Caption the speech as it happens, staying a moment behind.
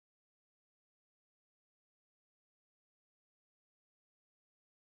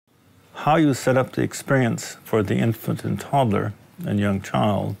How you set up the experience for the infant and toddler and young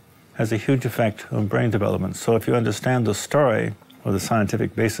child has a huge effect on brain development. So if you understand the story or the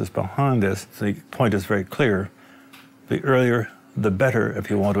scientific basis behind this, the point is very clear. The earlier, the better if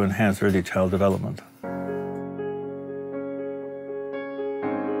you want to enhance early child development.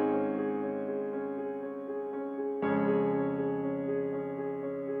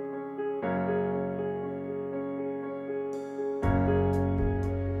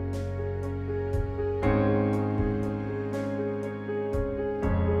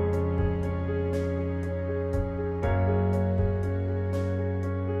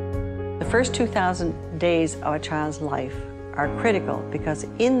 The first 2,000 days of a child's life are critical because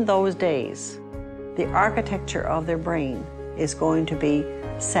in those days, the architecture of their brain is going to be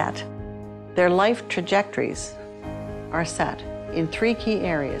set. Their life trajectories are set in 3 key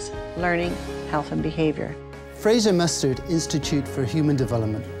areas: learning, health, and behavior. Fraser Mustard Institute for Human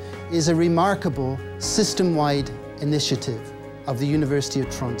Development is a remarkable system-wide initiative of the University of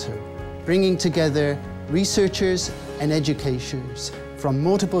Toronto, bringing together researchers and educators from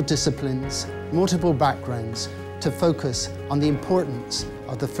multiple disciplines, multiple backgrounds, to focus on the importance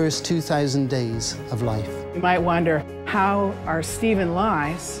of the first 2,000 days of life. You might wonder, how are Steve and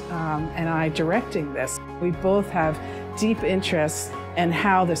Lies and I directing this? We both have deep interest in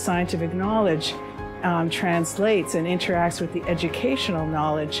how the scientific knowledge translates and interacts with the educational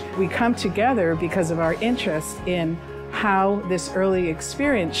knowledge. We come together because of our interest in how this early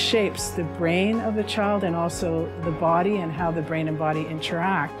experience shapes the brain of the child and also the body, and how the brain and body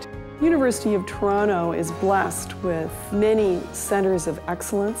interact. University of Toronto is blessed with many centers of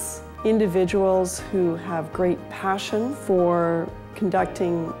excellence, individuals who have great passion for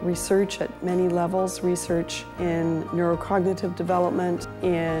conducting research at many levels, research in neurocognitive development,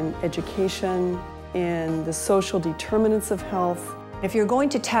 in education, in the social determinants of health. If you're going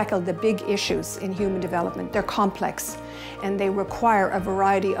to tackle the big issues in human development, they're complex and they require a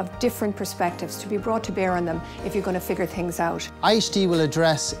variety of different perspectives to be brought to bear on them if you're going to figure things out. IHD will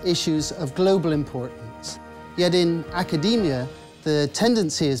address issues of global importance, yet in academia, the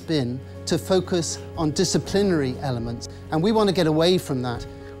tendency has been to focus on disciplinary elements, and we want to get away from that.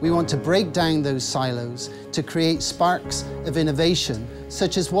 We want to break down those silos to create sparks of innovation,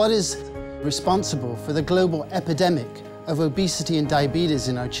 such as what is responsible for the global epidemic of obesity and diabetes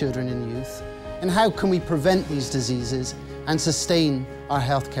in our children and youth, and how can we prevent these diseases and sustain our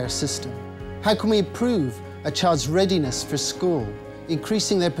healthcare system? How can we improve a child's readiness for school,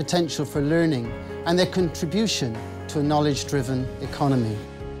 increasing their potential for learning and their contribution to a knowledge-driven economy?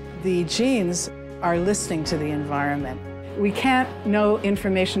 The genes are listening to the environment. We can't know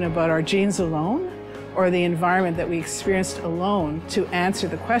information about our genes alone or the environment that we experienced alone to answer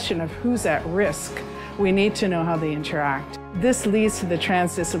the question of who's at risk. We need to know how they interact. This leads to the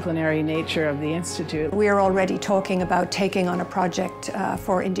transdisciplinary nature of the Institute. We are already talking about taking on a project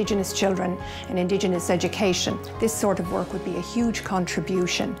for Indigenous children and Indigenous education. This sort of work would be a huge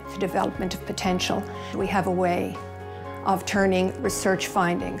contribution to the development of potential. We have a way of turning research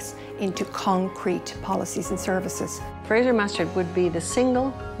findings into concrete policies and services. Fraser Mustard would be the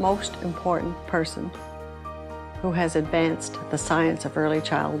single most important person who has advanced the science of early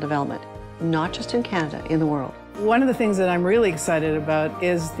child development, not just in Canada, in the world. One of the things that I'm really excited about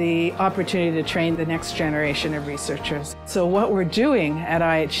is the opportunity to train the next generation of researchers. So what we're doing at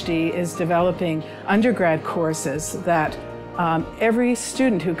IHD is developing undergrad courses that every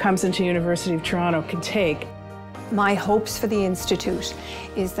student who comes into University of Toronto can take. My hopes for the Institute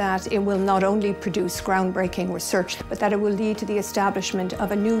is that it will not only produce groundbreaking research, but that it will lead to the establishment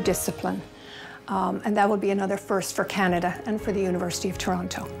of a new discipline. And that will be another first for Canada and for the University of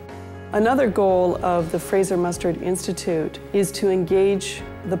Toronto. Another goal of the Fraser Mustard Institute is to engage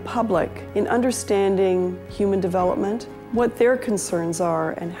the public in understanding human development, what their concerns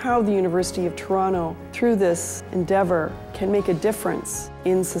are, and how the University of Toronto, through this endeavor, can make a difference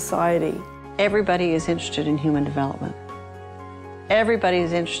in society. Everybody is interested in human development. Everybody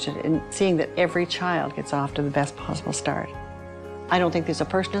is interested in seeing that every child gets off to the best possible start. I don't think there's a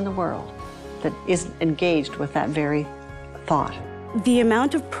person in the world that isn't engaged with that very thought. The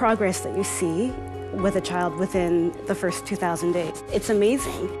amount of progress that you see with a child within the first 2,000 days, it's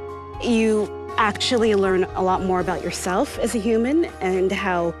amazing. You actually learn a lot more about yourself as a human and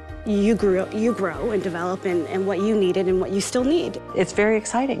how you grow and develop and what you needed and what you still need. It's very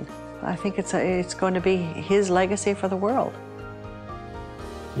exciting. I think it's going to be his legacy for the world.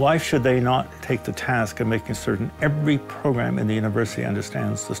 Why should they not take the task of making certain every program in the university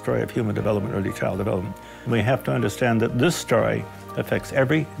understands the story of human development, early child development? We have to understand that this story affects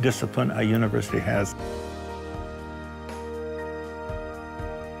every discipline a university has.